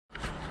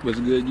What's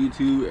good,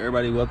 YouTube?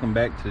 Everybody, welcome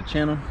back to the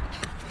channel.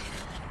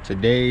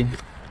 Today,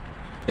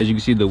 as you can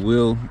see, the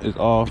wheel is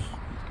off,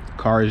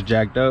 car is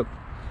jacked up.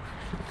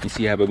 You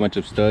see I have a bunch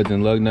of studs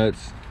and lug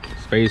nuts,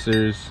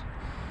 spacers,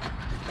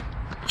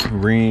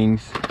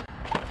 rings,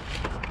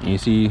 and you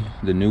see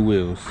the new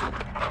wheels.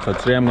 So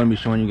today I'm going to be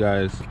showing you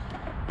guys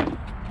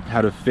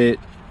how to fit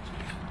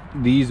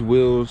these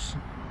wheels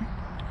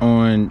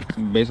on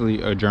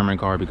basically a German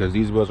car, because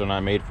these wheels are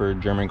not made for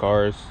German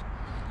cars.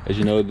 As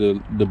you know,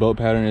 the bolt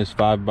pattern is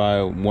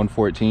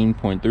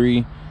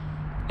 5x114.3,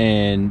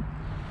 and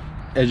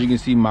as you can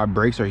see, my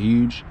brakes are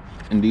huge,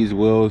 and these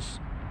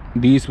wheels,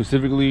 these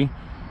specifically,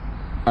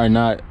 are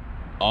not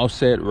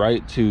offset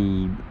right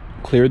to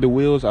clear the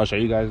wheels. I'll show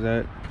you guys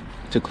that,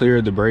 to clear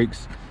the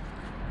brakes.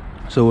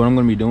 So what I'm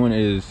going to be doing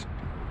is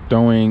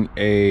throwing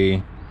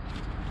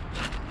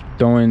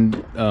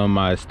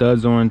my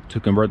studs on to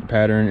convert the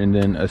pattern, and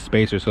then a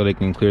spacer so they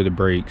can clear the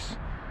brakes.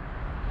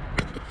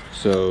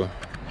 So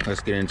let's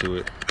get into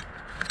it.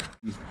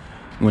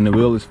 When the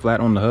wheel is flat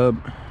on the hub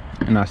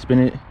and I spin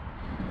it,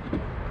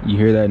 you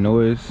hear that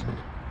noise.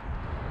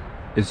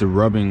 It's a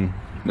rubbing.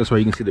 That's why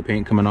you can see the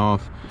paint coming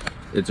off.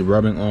 It's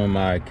rubbing on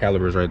my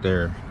calipers right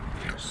there.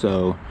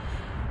 So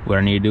what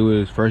I need to do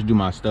is first do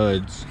my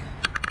studs,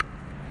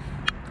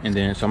 and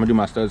then so I'm gonna do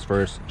my studs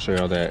first, show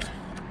y'all that.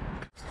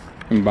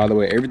 And by the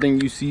way,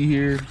 everything you see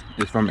here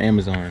is from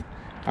Amazon.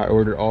 I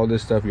ordered all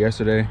this stuff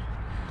yesterday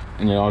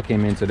and it all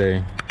came in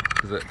today,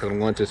 because I'm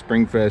going to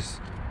Springfest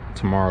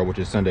tomorrow, which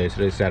is Sunday.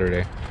 Today's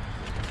Saturday.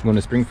 I'm going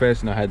to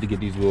Springfest and I had to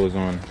get these wheels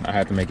on. I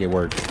had to make it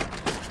work.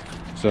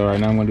 So right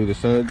now I'm going to do the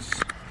studs.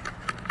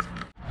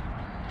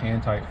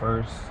 Hand tight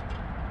first.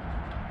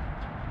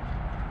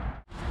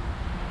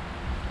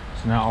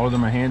 So now all of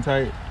them are hand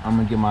tight. I'm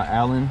going to get my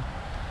Allen,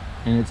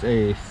 and it's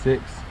a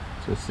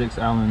 6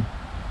 Allen.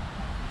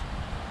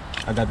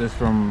 I got this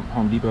from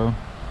Home Depot.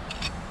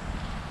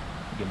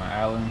 Get my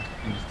Allen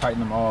and just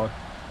tighten them all.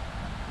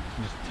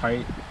 Just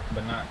tight,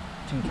 but not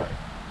too tight.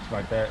 Just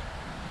like that.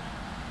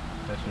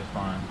 That's just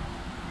fine.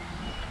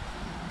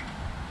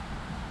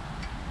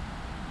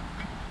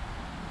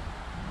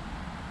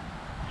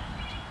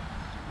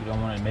 You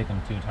don't want to make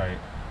them too tight.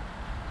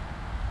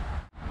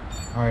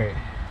 All right,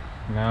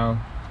 now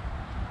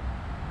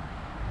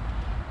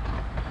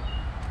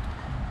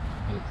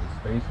get the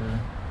spacer.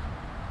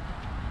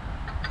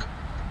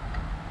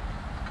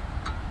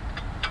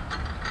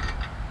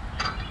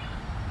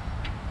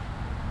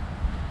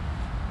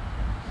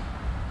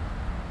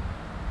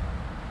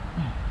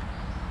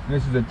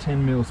 This is a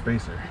 10 mil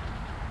spacer,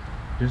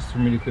 just for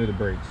me to clear the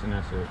brakes, and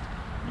that's it.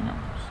 You know,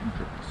 just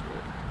grip this way.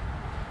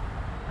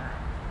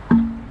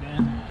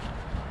 Then,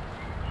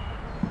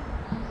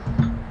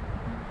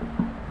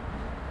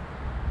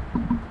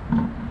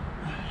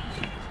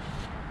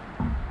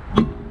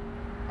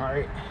 all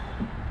right,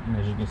 and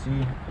as you can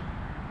see,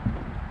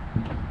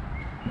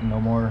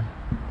 no more.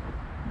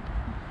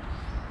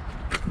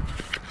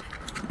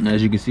 And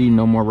as you can see,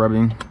 no more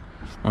rubbing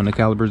on the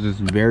calipers. It's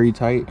very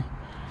tight,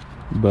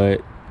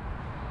 but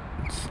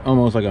it's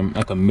almost like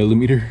a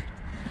millimeter.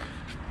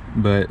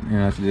 But you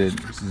know, that's good.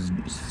 This is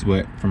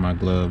sweat from my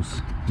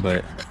gloves.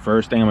 But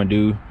first thing I'm gonna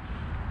do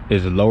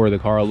is lower the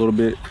car a little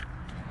bit,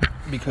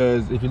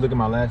 because if you look at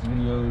my last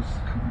videos,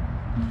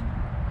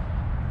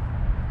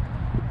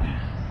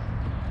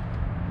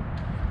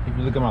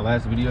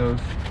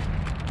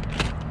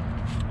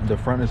 the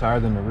front is higher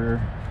than the rear,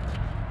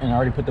 and I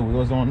already put the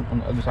wheels on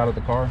the other side of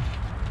the car.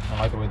 I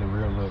like the way the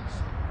rear looks.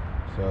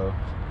 So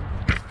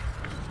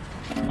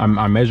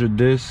I measured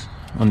this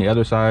on the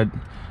other side.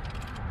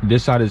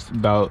 This side is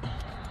about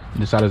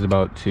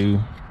 2,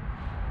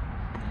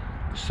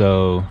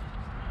 so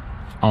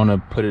I want to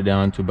put it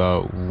down to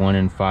about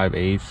 1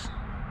 5/8.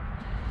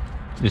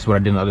 This is what I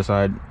did on the other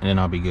side, and then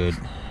I'll be good.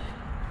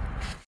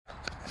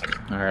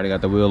 All right, I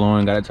got the wheel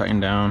on, got it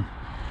tightened down.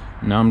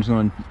 Now I'm just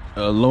going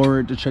to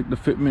lower it to check the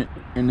fitment,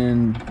 and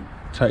then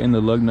tighten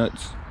the lug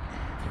nuts.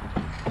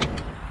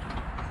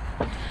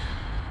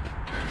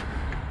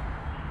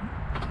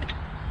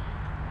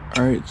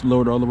 All right, it's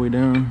lowered all the way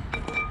down.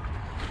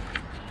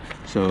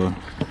 So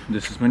the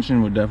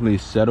suspension would definitely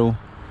settle,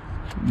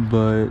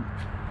 but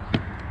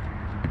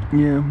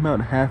yeah,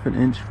 about 1/2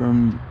 inch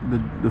from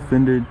the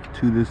fender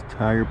to this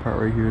tire part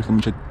right here. So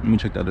let me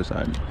check the other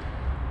side.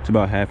 It's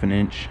about 1/2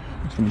 inch.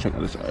 So let me check the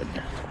other side.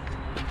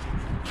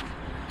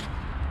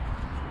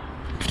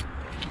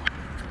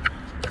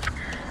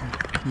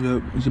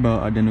 Yep, it's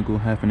about identical,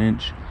 1/2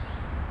 inch.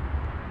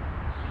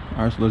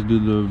 All right, so let's do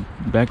the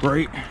back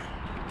right.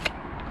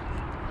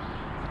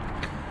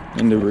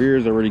 And the rear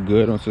is already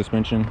good on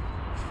suspension.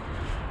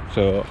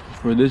 So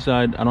for this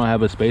side, I don't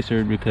have a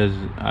spacer because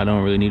I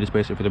don't really need a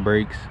spacer for the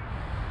brakes.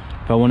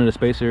 If I wanted a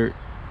spacer,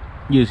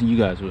 you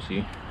guys will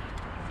see.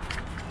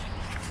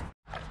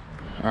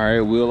 All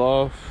right, wheel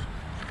off.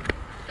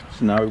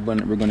 So now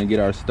we're gonna get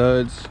our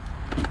studs,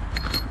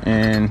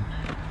 and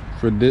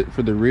for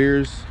the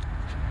rears,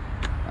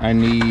 I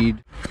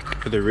need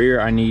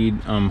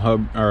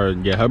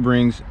hub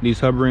rings. These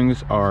hub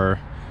rings are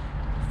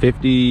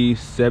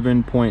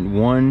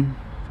 57.1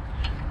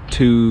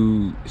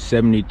 to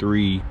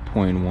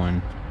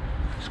 73.1.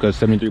 It's because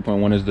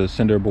 73.1 is the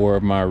center bore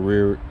of my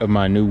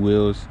my new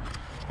wheels,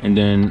 and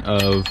then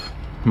of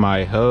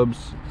my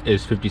hubs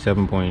is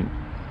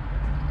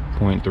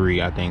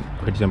 57.3, I think,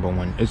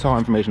 57.1. It's all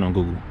information on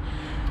Google,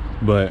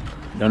 but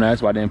don't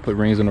ask why I didn't put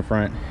rings on the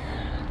front.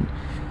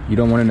 You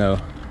don't want to know.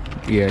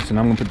 Yeah, so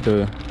now I'm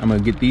gonna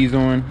get these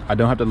on. I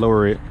don't have to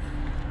lower it,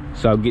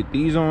 so I'll get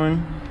these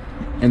on,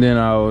 and then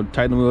I'll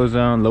tighten the wheels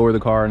down, lower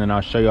the car, and then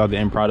I'll show you all the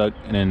end product,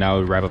 and then that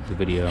will wrap up the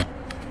video.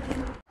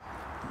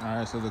 All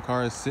right, so the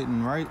car is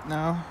sitting right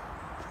now.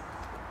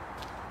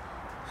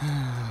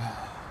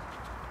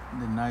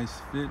 The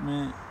nice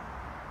fitment.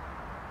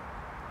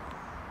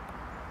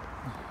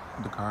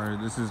 The car,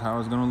 this is how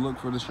it's gonna look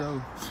for the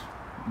show.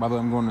 By the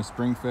way, I'm going to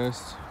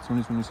Springfest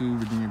 2022,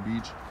 Virginia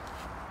Beach.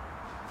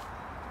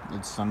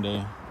 It's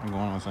Sunday. I'm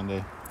going on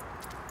Sunday,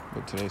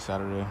 but today's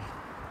Saturday.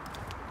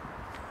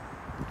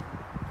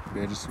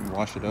 Yeah, just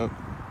wash it up,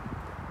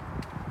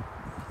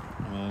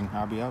 and then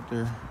I'll be out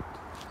there.